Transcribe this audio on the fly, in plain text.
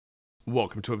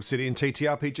Welcome to Obsidian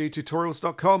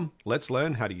TTRPG-tutorials.com. Let's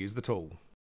learn how to use the tool.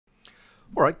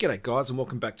 Alright, g'day guys and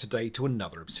welcome back today to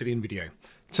another Obsidian video.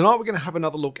 Tonight we're going to have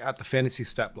another look at the Fantasy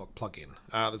Statblock plugin.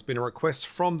 There's been a request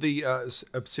from the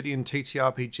Obsidian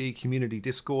TTRPG community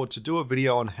Discord to do a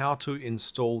video on how to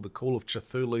install the Call of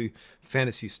Cthulhu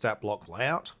Fantasy Statblock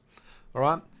layout.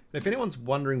 Alright, if anyone's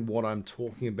wondering what I'm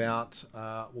talking about,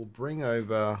 we'll bring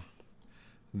over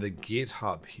the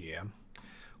GitHub here.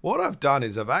 What I've done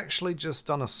is I've actually just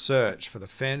done a search for the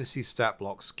Fantasy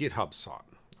Statblock's GitHub site.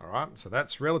 Alright, so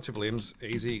that's relatively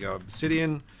easy. You go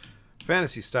Obsidian,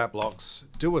 Fantasy Statblocks,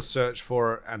 do a search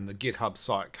for it, and the GitHub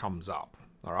site comes up.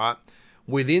 Alright,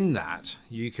 within that,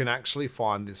 you can actually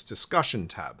find this discussion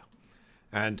tab.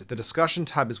 And the discussion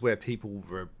tab is where people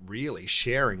were really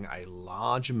sharing a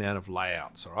large amount of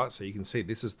layouts. Alright, so you can see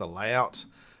this is the layout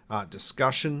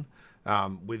discussion.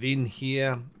 Within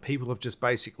here, people have just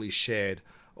basically shared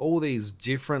all these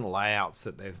different layouts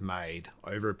that they've made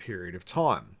over a period of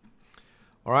time.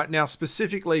 All right, now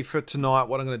specifically for tonight,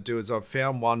 what I'm going to do is I've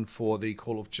found one for the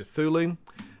Call of Cthulhu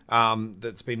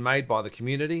that's been made by the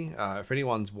community. If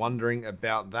anyone's wondering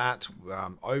about that,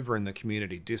 over in the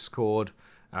community Discord,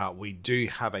 we do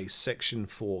have a section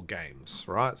for games,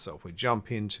 right? So if we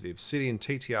jump into the Obsidian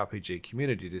TTRPG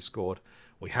community Discord,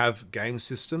 we have game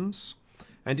systems.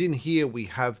 And in here we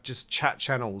have just chat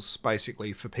channels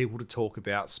basically for people to talk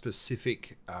about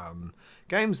specific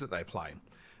games that they play.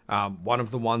 One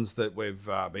of the ones that we've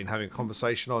been having a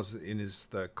conversation on is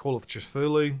the Call of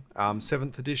Cthulhu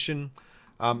 7th edition.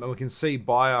 And we can see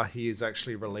Byar here has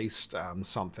actually released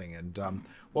something. And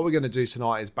what we're going to do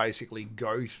tonight is basically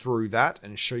go through that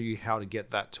and show you how to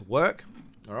get that to work.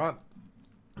 All right.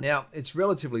 Now, it's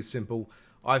relatively simple.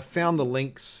 I've found the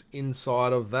links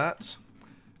inside of that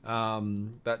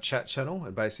chat channel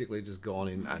and basically just gone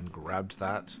in and grabbed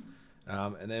that.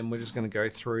 And then we're just going to go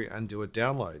through and do a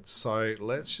download. So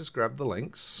let's just grab the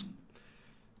links.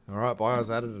 All right,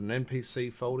 Byar's added an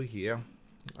NPC folder here.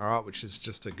 All right, which is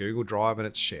just a Google Drive and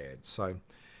it's shared. So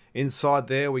inside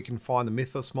there we can find the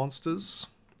Mythos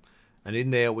monsters. And in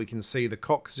there we can see the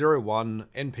CoC01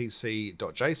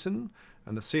 NPC.json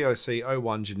and the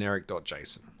CoC01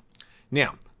 generic.json.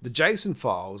 Now, the JSON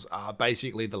files are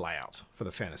basically the layout for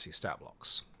the Fantasy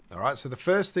Statblocks. All right, so the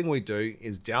first thing we do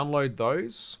is download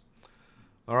those.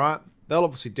 All right, they'll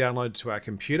obviously download to our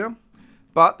computer,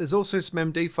 but there's also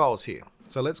some MD files here.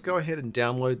 So let's go ahead and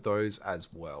download those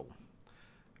as well.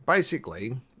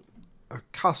 Basically, a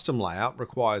custom layout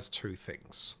requires two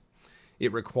things.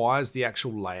 It requires the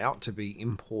actual layout to be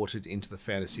imported into the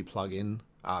Fantasy plugin,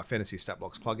 Fantasy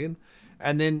Statblocks plugin,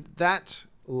 and then that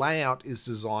layout is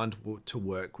designed to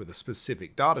work with a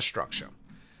specific data structure.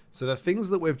 So the things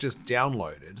that we've just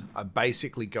downloaded are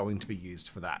basically going to be used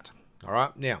for that. All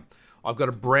right, now I've got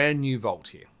a brand new vault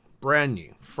here, brand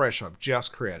new, fresh. I've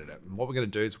just created it. And what we're going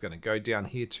to do is we're going to go down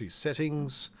here to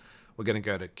settings. We're going to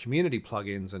go to community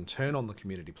plugins and turn on the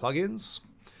community plugins.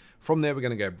 From there, we're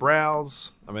going to go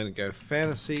browse. I'm going to go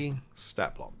Fantasy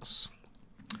Statblocks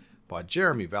by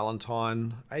Jeremy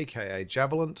Valentine, aka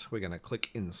Javalent. We're going to click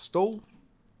install.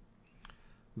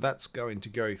 That's going to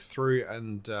go through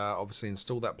and obviously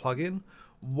install that plugin.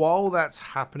 While that's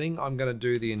happening, I'm going to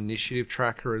do the initiative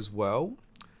tracker as well,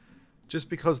 just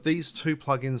because these two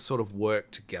plugins sort of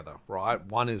work together, right?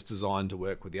 One is designed to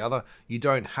work with the other. You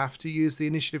don't have to use the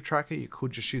initiative tracker. You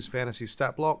could just use Fantasy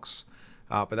Statblocks,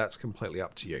 but that's completely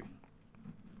up to you.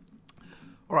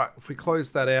 All right, if we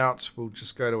close that out, we'll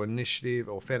just go to initiative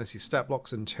or Fantasy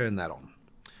Statblocks and turn that on.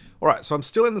 All right, so I'm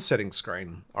still in the settings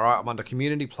screen. All right, I'm under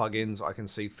community plugins. I can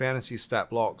see Fantasy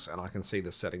Statblocks and I can see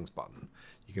the settings button.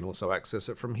 You can also access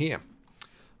it from here.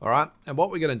 All right, and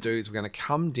what we're going to do is we're going to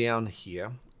come down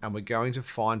here and we're going to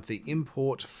find the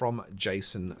import from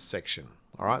JSON section.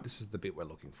 All right, this is the bit we're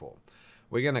looking for.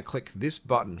 We're going to click this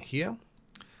button here.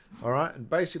 All right, and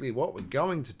basically what we're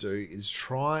going to do is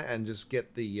try and just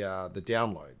get the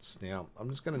downloads. Now, I'm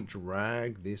just going to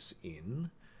drag this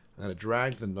in. I'm going to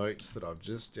drag the notes that I've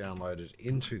just downloaded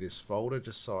into this folder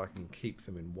just so I can keep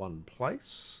them in one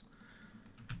place.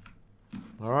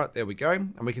 All right, there we go.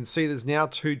 And we can see there's now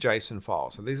two JSON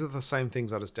files. So these are the same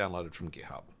things I just downloaded from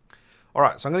GitHub. All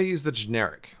right, so I'm going to use the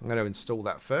generic. I'm going to install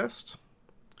that first.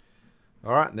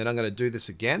 All right, and then I'm going to do this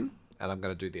again, and I'm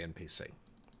going to do the NPC.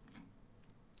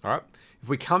 All right, if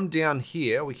we come down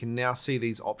here, we can now see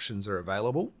these options are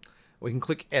available. We can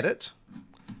click edit.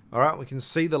 All right, we can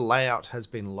see the layout has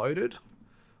been loaded.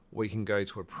 We can go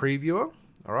to a previewer,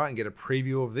 all right, and get a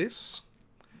preview of this.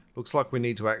 Looks like we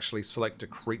need to actually select a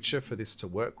creature for this to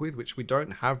work with, which we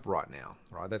don't have right now,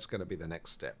 right? That's going to be the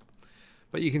next step.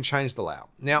 But you can change the layout.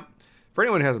 Now, for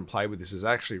anyone who hasn't played with this, it's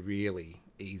actually really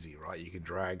easy, right? You can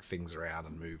drag things around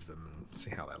and move them and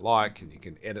see how they like, and you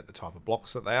can edit the type of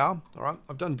blocks that they are. All right,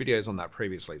 I've done videos on that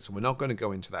previously, so we're not going to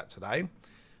go into that today.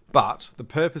 But the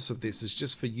purpose of this is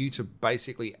just for you to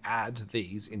basically add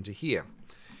these into here.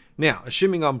 Now,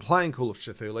 assuming I'm playing Call of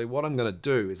Cthulhu, what I'm going to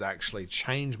do is actually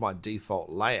change my default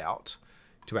layout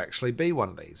to actually be one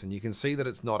of these. And you can see that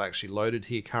it's not actually loaded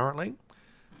here currently.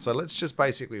 So let's just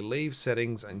basically leave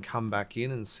settings and come back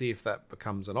in and see if that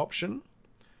becomes an option.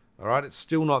 All right, it's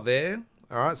still not there.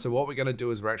 All right, so what we're going to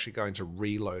do is we're actually going to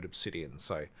reload Obsidian.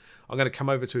 So I'm going to come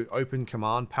over to Open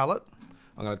Command Palette.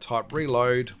 I'm going to type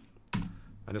reload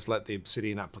and just let the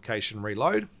Obsidian application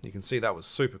reload. You can see that was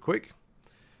super quick.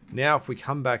 Now, if we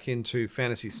come back into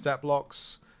Fantasy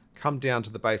Statblocks, come down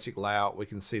to the basic layout, we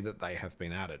can see that they have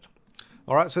been added.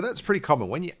 All right, so that's pretty common.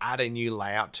 When you add a new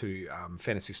layout to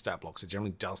Fantasy Statblocks, it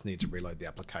generally does need to reload the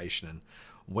application. And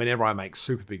whenever I make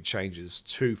super big changes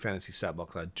to Fantasy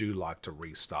Statblocks, I do like to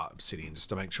restart Obsidian just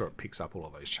to make sure it picks up all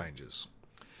of those changes.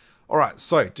 All right,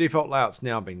 so default layout's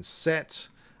now been set.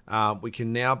 We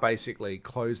can now basically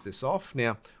close this off.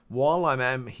 Now, while I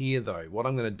am here though, what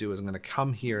I'm going to do is I'm going to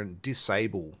come here and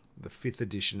disable the 5th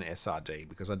edition SRD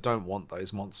because I don't want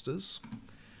those monsters.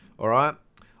 All right.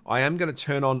 I am going to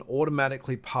turn on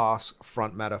automatically pass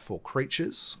front matter for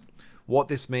creatures. What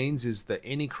this means is that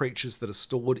any creatures that are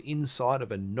stored inside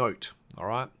of a note, all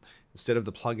right, instead of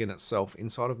the plugin itself,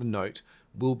 inside of the note,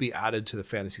 will be added to the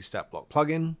Fantasy Statblock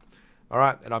plugin. All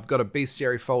right, and I've got a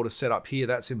bestiary folder set up here.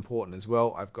 That's important as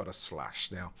well. I've got a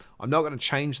 /. Now, I'm not going to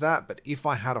change that, but if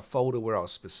I had a folder where I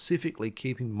was specifically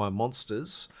keeping my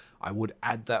monsters, I would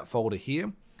add that folder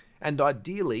here. And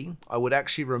ideally, I would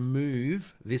actually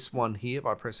remove this one here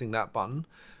by pressing that button,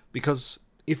 because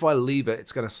if I leave it,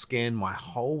 it's going to scan my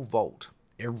whole vault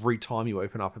every time you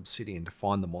open up Obsidian to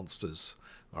find the monsters.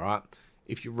 All right.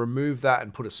 If you remove that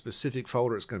and put a specific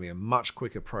folder, it's going to be a much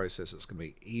quicker process. It's going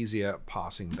to be easier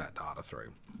passing that data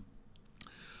through.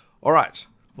 All right,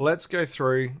 let's go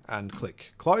through and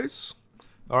click close.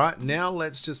 All right, now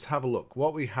let's just have a look.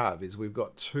 What we have is we've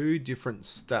got 2 different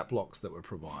stat blocks that were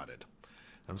provided.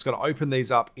 I'm just going to open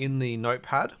these up in the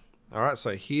notepad. All right,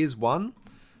 so here's one,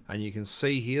 and you can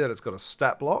see here that it's got a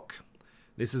stat block.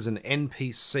 This is an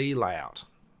NPC layout.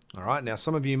 All right, now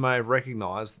some of you may have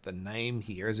recognized that the name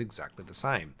here is exactly the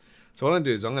same. So what I'm going to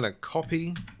do is I'm going to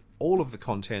copy all of the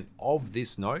content of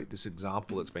this note, this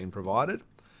example that's been provided.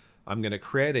 I'm going to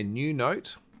create a new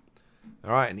note.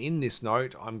 All right, and in this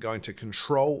note, I'm going to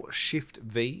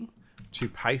Control-Shift-V to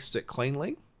paste it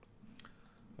cleanly.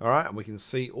 All right, and we can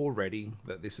see already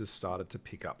that this has started to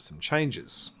pick up some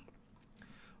changes.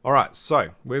 All right,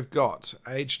 so we've got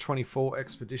age 24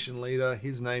 expedition leader.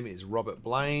 His name is Robert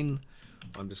Blaine.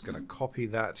 I'm just going to copy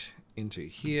that into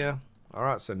here. All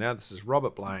right, so now this is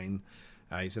Robert Blaine.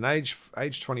 He's an age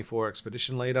 24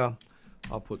 expedition leader.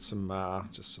 I'll put some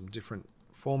just some different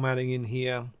formatting in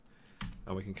here,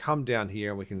 and we can come down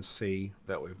here and we can see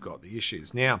that we've got the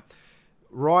issues. Now,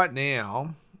 right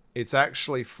now, it's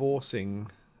actually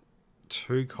forcing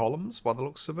 2 columns by the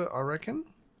looks of it, I reckon.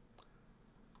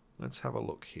 Let's have a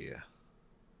look here.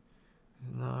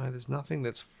 No, there's nothing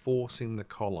that's forcing the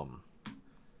column.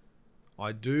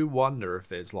 I do wonder if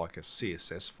there's like a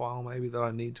CSS file maybe that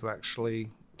I need to actually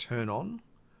turn on,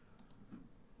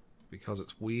 because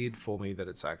it's weird for me that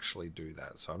it's actually do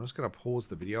that. So I'm just going to pause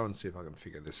the video and see if I can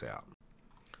figure this out.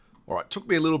 All right, took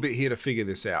me a little bit here to figure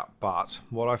this out, but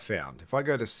what I found, if I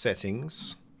go to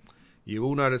settings, you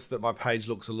will notice that my page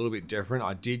looks a little bit different.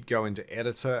 I did go into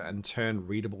editor and turn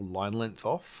readable line length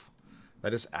off.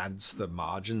 That just adds the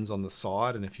margins on the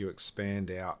side, and if you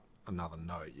expand out another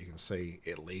note, you can see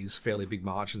it leaves fairly big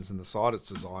margins in the side. It's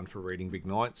designed for reading big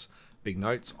notes.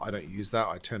 I don't use that.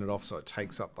 I turn it off so it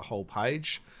takes up the whole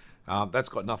page. That's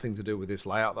got nothing to do with this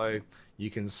layout though.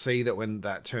 You can see that when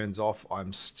that turns off,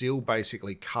 I'm still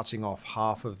basically cutting off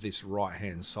half of this right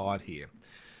hand side here.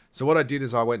 So what I did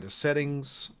is I went to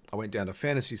settings, I went down to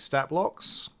Fantasy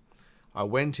Statblocks, I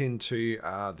went into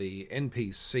the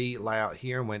NPC layout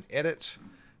here and went edit,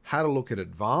 had a look at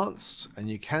advanced, and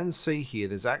you can see here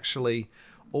there's actually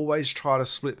always try to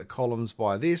split the columns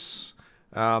by this.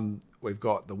 We've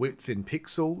got the width in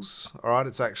pixels. All right,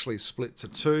 it's actually split to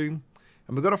 2.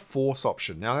 And we've got a force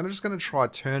option. Now I'm just going to try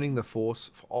turning the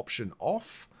force option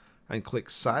off and click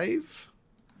save.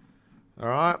 All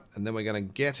right, and then we're going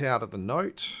to get out of the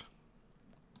note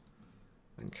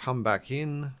and come back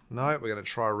in. No, we're going to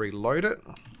try reload it.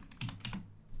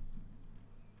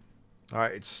 All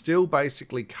right, it's still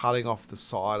basically cutting off the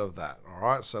side of that. All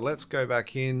right, so let's go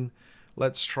back in.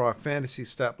 Let's try Fantasy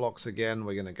Statblocks again.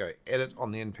 We're going to go edit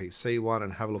on the NPC one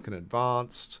and have a look at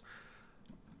advanced.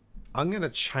 I'm going to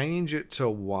change it to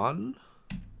 1.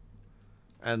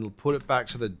 and put it back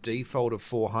to the default of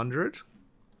 400.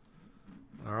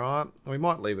 All right, we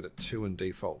might leave it at 2 and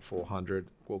default 400.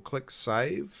 We'll click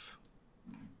save.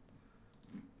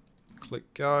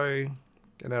 Click go.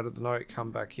 Get out of the note,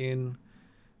 come back in.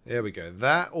 There we go.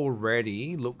 That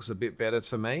already looks a bit better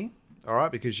to me. All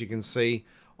right, because you can see,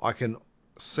 I can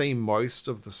see most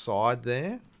of the side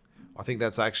there. I think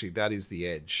that is the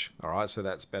edge. All right, so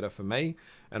that's better for me.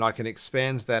 And I can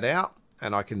expand that out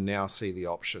and I can now see the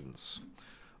options.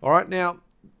 All right, now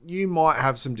you might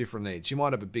have some different needs. You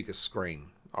might have a bigger screen.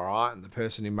 All right, and the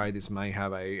person who made this may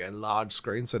have a large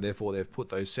screen, so therefore they've put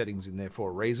those settings in there for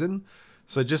a reason.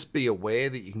 So just be aware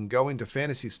that you can go into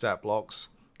Fantasy Statblocks,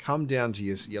 come down to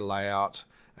your layout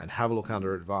and have a look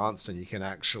under advanced, and you can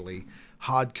actually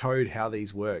hard code how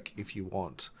these work if you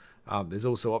want. There's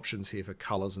also options here for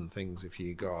colors and things if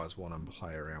you guys want to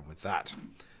play around with that.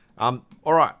 All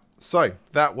right, so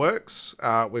that works.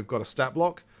 We've got a stat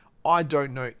block. I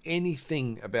don't know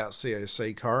anything about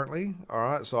CoC currently, all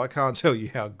right, so I can't tell you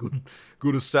how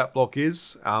good a stat block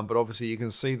is, but obviously you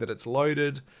can see that it's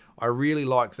loaded. I really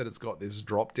like that it's got this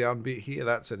drop down bit here.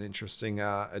 That's an interesting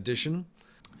addition.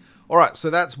 All right, so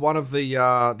that's one of the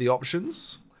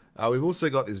options. We've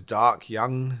also got this dark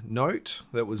young note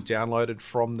that was downloaded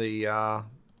from the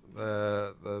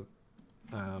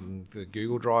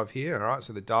Google Drive here. All right,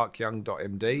 so the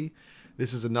darkyoung.md.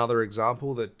 This is another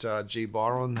example that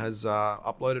Byar has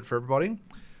uploaded for everybody.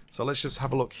 So let's just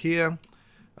have a look here.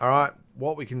 All right,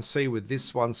 what we can see with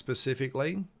this one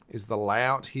specifically is the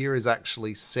layout here is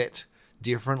actually set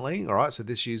differently. All right, so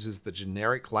this uses the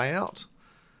generic layout.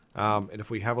 And if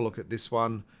we have a look at this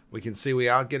one, we can see we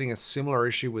are getting a similar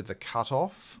issue with the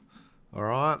cutoff. All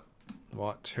right,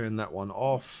 might turn that one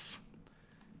off.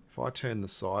 If I turn the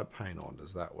side pane on,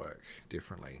 does that work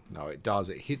differently? No, it does.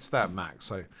 It hits that max.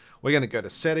 So we're going to go to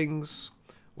settings.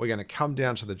 We're going to come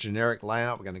down to the generic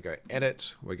layout. We're going to go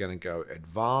edit. We're going to go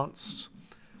advanced.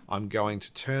 I'm going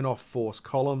to turn off force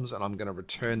columns and I'm going to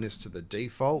return this to the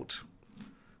default.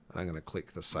 And I'm going to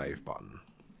click the save button.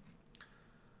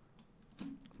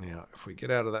 Now, if we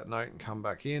get out of that note and come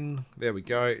back in, there we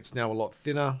go. It's now a lot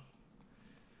thinner.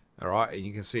 All right, and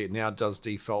you can see it now does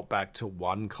default back to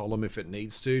one column if it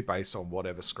needs to, based on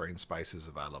whatever screen space is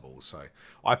available. So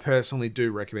I personally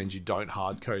do recommend you don't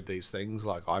hard code these things.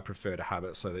 Like, I prefer to have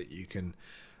it so that you can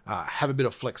have a bit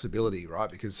of flexibility,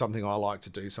 right? Because something I like to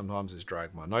do sometimes is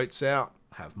drag my notes out,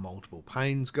 have multiple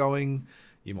panes going.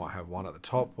 You might have one at the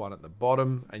top, one at the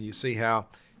bottom, and you see how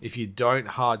if you don't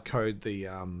hard code the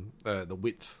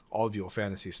width of your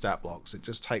fantasy stat blocks, it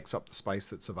just takes up the space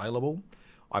that's available.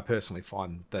 I personally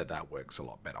find that that works a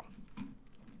lot better.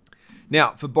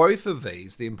 Now, for both of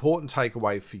these, the important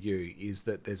takeaway for you is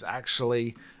that there's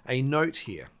actually a note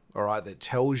here, all right, that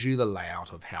tells you the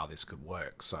layout of how this could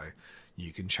work. So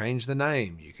you can change the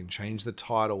name, you can change the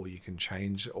title, you can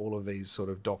change all of these sort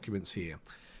of documents here.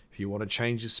 If you want to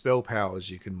change your spell powers,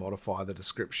 you can modify the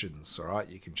descriptions, all right?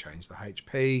 You can change the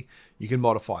HP, you can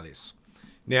modify this.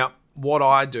 Now, what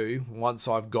I do once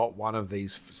I've got one of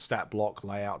these stat block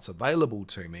layouts available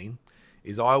to me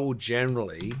is I will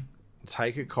generally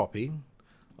take a copy.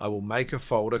 I will make a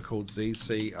folder called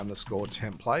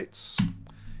ZC_templates.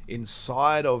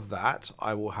 Inside of that,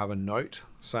 I will have a note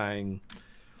saying,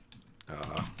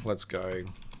 let's go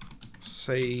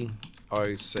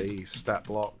CoC stat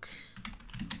block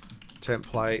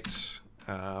template.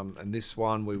 And this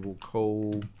one we will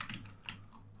call,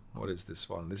 what is this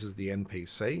one? This is the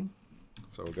NPC.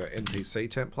 So we'll go NPC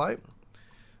template.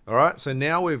 All right, so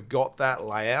now we've got that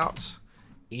layout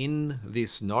in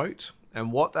this note.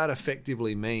 And what that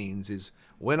effectively means is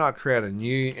when I create a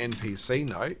new NPC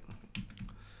note,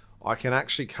 I can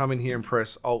actually come in here and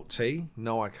press Alt-T.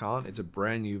 No, I can't. It's a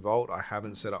brand new vault. I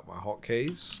haven't set up my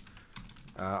hotkeys.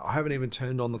 I haven't even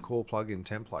turned on the core plugin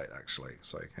template, actually.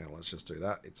 So okay, let's just do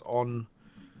that. It's on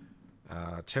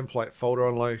template folder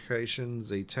on location,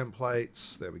 Z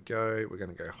templates. There we go. We're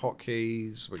going to go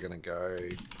hotkeys. We're going to go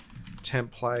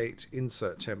template,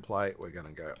 insert template. We're going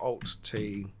to go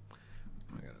Alt-T.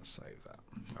 We're going to save that.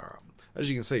 All right. As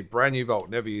you can see, brand new vault,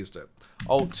 never used it.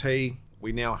 Alt-T.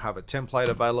 We now have a template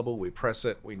available. We press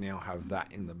it. We now have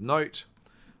that in the note.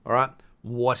 All right.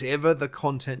 Whatever the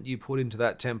content you put into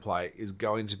that template is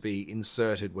going to be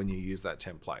inserted when you use that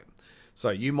template. So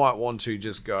you might want to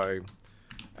just go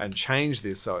and change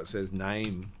this so it says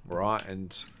name, right,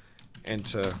 and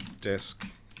enter desk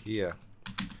here.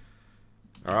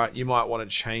 All right, you might want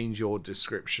to change your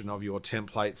description of your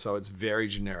template so it's very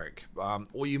generic,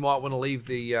 or you might want to leave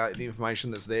the information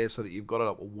that's there so that you've got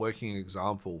a working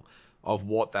example of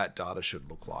what that data should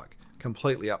look like.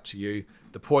 completely up to you.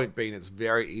 The point being, it's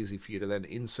very easy for you to then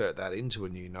insert that into a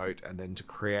new note and then to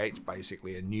create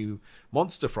basically a new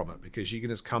monster from it, because you can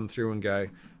just come through and go,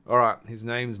 all right, his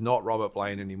name's not Robert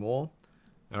Blaine anymore.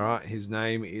 All right, his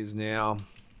name is now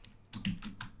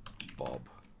Bob.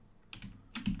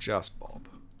 Just Bob.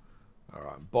 All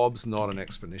right, Bob's not an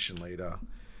expedition leader.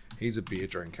 He's a beer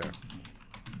drinker.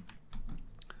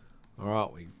 All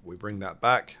right, we bring that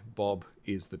back. Bob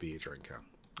is the beer drinker.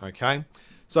 Okay,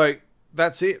 so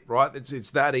that's it, right?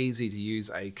 It's that easy to use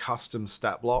a custom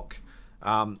stat block.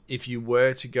 If you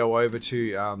were to go over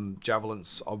to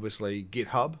Javalent's, obviously,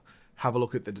 GitHub, have a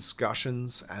look at the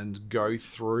discussions and go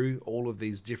through all of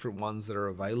these different ones that are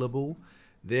available.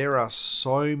 There are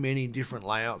so many different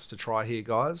layouts to try here,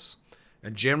 guys.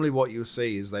 And generally what you'll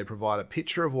see is they provide a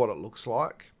picture of what it looks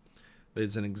like.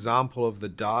 There's an example of the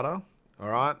data, all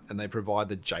right? And they provide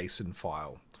the JSON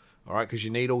file, all right? Because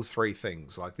you need all three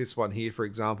things. Like this one here, for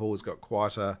example, has got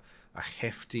quite a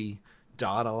hefty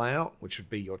data layout, which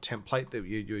would be your template that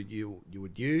you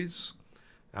would use.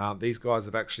 These guys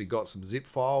have actually got some zip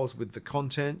files with the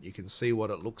content. You can see what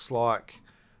it looks like.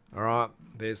 All right,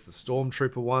 there's the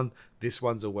Stormtrooper one. This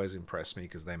one's always impressed me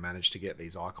because they managed to get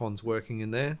these icons working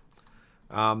in there.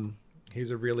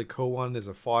 Here's a really cool one. There's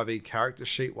a 5e character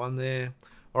sheet one there.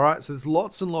 All right, so there's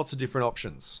lots and lots of different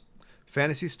options.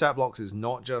 Fantasy Statblocks is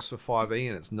not just for 5e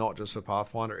and it's not just for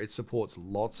Pathfinder. It supports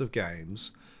lots of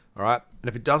games. All right, and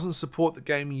if it doesn't support the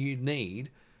game you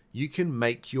need, you can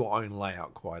make your own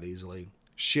layout quite easily.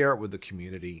 Share it with the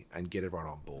community and get everyone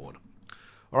on board.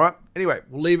 All right, anyway,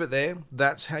 we'll leave it there.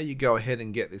 That's how you go ahead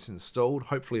and get this installed.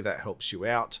 Hopefully that helps you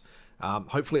out.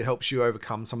 Hopefully it helps you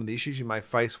overcome some of the issues you may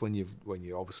face when you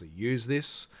obviously use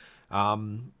this.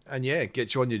 And yeah,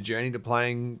 get you on your journey to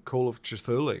playing Call of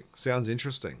Cthulhu. Sounds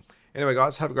interesting. Anyway,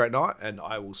 guys, have a great night, and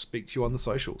I will speak to you on the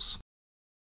socials.